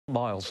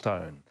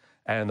milestone.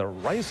 And the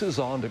race is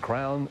on to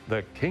crown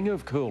the King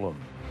of Coolum.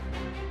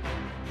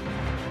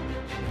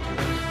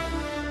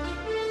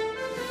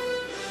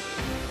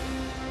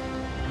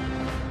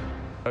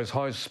 Those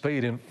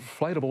high-speed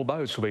inflatable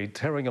boats will be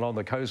tearing along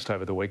the coast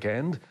over the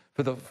weekend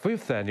for the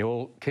 5th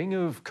annual King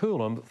of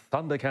Coolum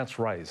Thundercats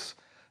race.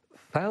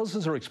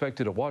 Thousands are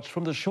expected to watch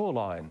from the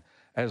shoreline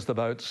as the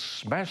boats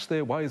smash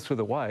their way through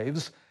the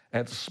waves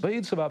at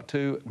speeds of up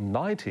to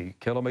 90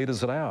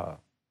 kilometres an hour.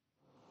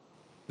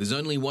 There's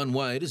only one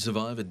way to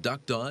survive a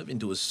duck dive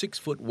into a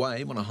 6-foot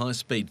wave on a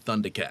high-speed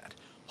Thundercat.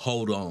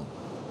 Hold on.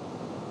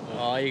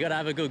 Oh, you got to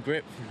have a good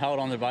grip and hold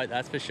on the boat,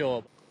 that's for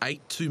sure. 8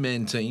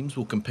 two-man teams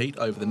will compete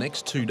over the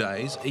next 2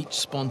 days, each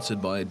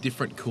sponsored by a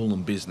different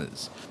Coolum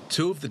business.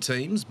 2 of the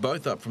teams,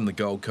 both up from the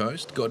Gold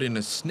Coast, got in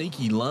a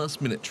sneaky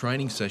last-minute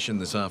training session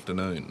this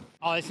afternoon.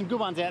 Oh, there's some good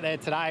ones out there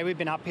today. We've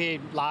been up here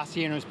last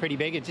year and it was pretty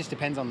big. It just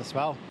depends on the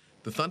swell.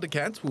 The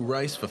Thundercats will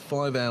race for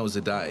 5 hours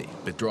a day,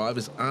 but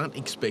drivers aren't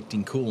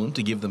expecting Coolum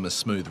to give them a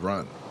smooth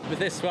run. With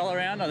this swell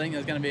around, I think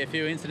there's going to be a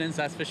few incidents,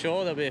 that's for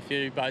sure. There'll be a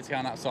few boats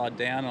going upside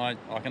down,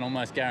 I can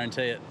almost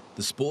guarantee it.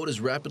 The sport is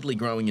rapidly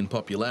growing in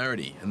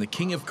popularity, and the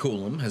King of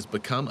Coolum has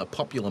become a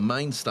popular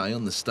mainstay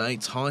on the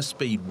state's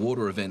high-speed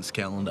water events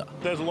calendar.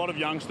 There's a lot of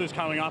youngsters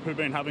coming up who've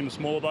been having the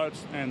smaller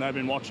boats, and they've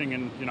been watching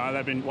and,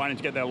 they've been waiting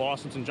to get their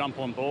licence and jump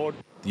on board.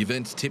 The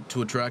event's tipped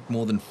to attract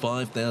more than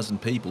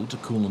 5,000 people to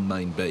Coolum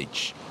Main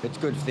Beach. It's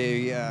good for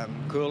the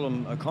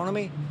Coolum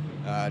economy.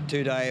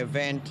 2-day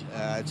event.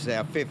 It's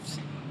our 5th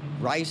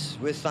race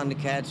with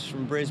Thundercats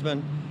from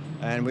Brisbane,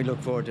 and we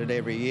look forward to it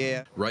every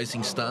year.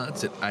 Racing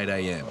starts at 8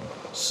 a.m.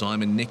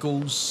 Simon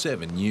Nichols,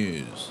 7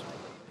 News.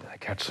 They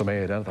catch some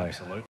air, don't they? Absolutely.